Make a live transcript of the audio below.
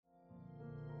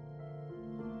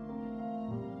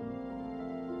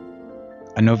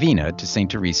A Novena to St.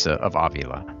 Teresa of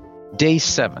Avila. Day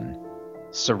 7.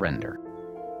 Surrender.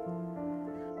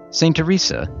 St.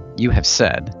 Teresa, you have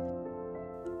said,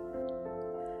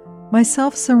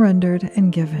 Myself surrendered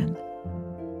and given.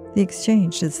 The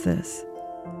exchange is this: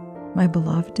 my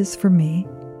beloved is for me,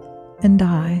 and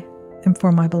I am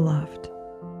for my beloved.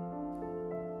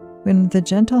 When the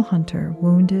gentle hunter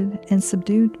wounded and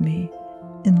subdued me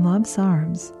in love's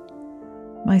arms,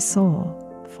 my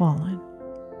soul fallen,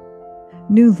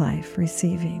 new life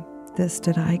receiving, this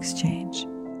did I exchange.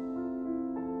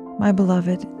 My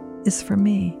beloved is for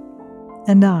me,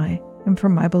 and I am for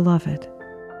my beloved.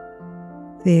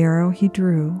 The arrow he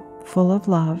drew, full of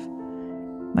love,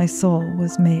 my soul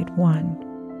was made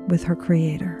one with her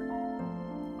Creator.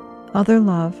 Other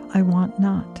love I want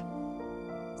not,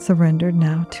 surrendered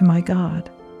now to my God,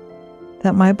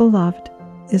 that my beloved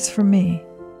is for me,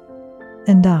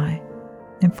 and I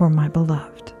am for my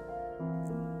beloved.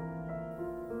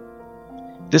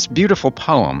 This beautiful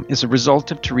poem is a result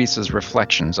of Teresa's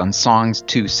reflections on Songs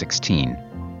 2:16.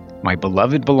 My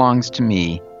beloved belongs to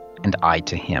me, and I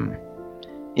to him.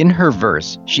 In her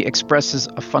verse, she expresses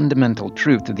a fundamental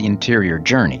truth of the interior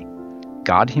journey.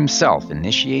 God himself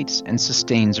initiates and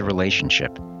sustains a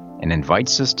relationship and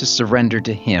invites us to surrender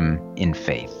to him in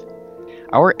faith.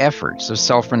 Our efforts of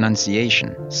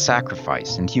self-renunciation,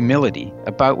 sacrifice, and humility,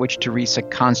 about which Teresa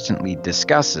constantly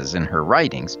discusses in her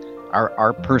writings, are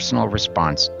our personal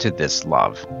response to this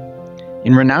love.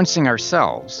 In renouncing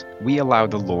ourselves, we allow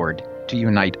the Lord to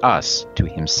unite us to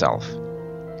himself.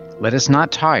 Let us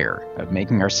not tire of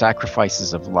making our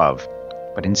sacrifices of love,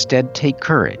 but instead take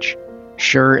courage,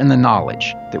 sure in the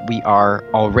knowledge that we are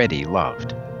already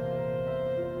loved.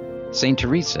 St.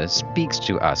 Teresa speaks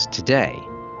to us today,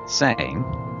 saying,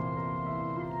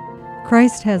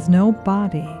 Christ has no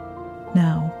body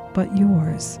now but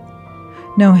yours,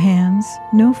 no hands,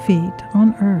 no feet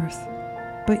on earth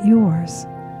but yours.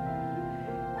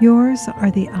 Yours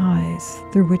are the eyes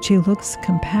through which he looks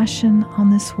compassion on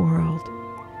this world.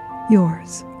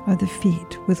 Yours are the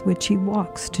feet with which he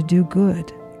walks to do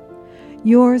good.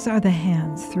 Yours are the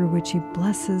hands through which he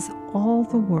blesses all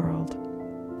the world.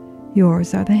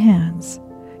 Yours are the hands,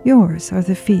 yours are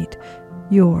the feet,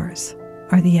 yours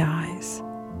are the eyes.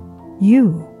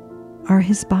 You are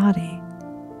his body.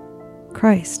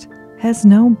 Christ has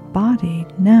no body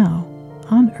now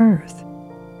on earth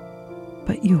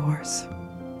but yours.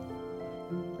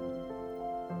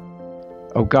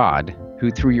 O God, who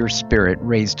through your Spirit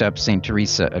raised up St.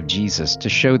 Teresa of Jesus to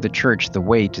show the Church the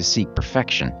way to seek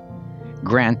perfection,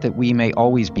 grant that we may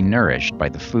always be nourished by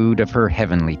the food of her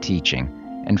heavenly teaching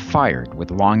and fired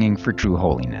with longing for true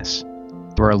holiness.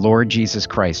 Through our Lord Jesus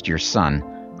Christ, your Son,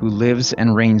 who lives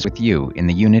and reigns with you in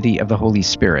the unity of the Holy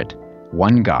Spirit,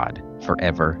 one God,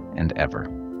 forever and ever.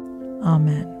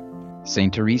 Amen.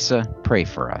 St. Teresa, pray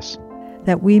for us,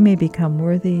 that we may become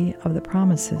worthy of the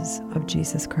promises of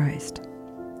Jesus Christ.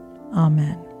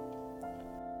 Amen.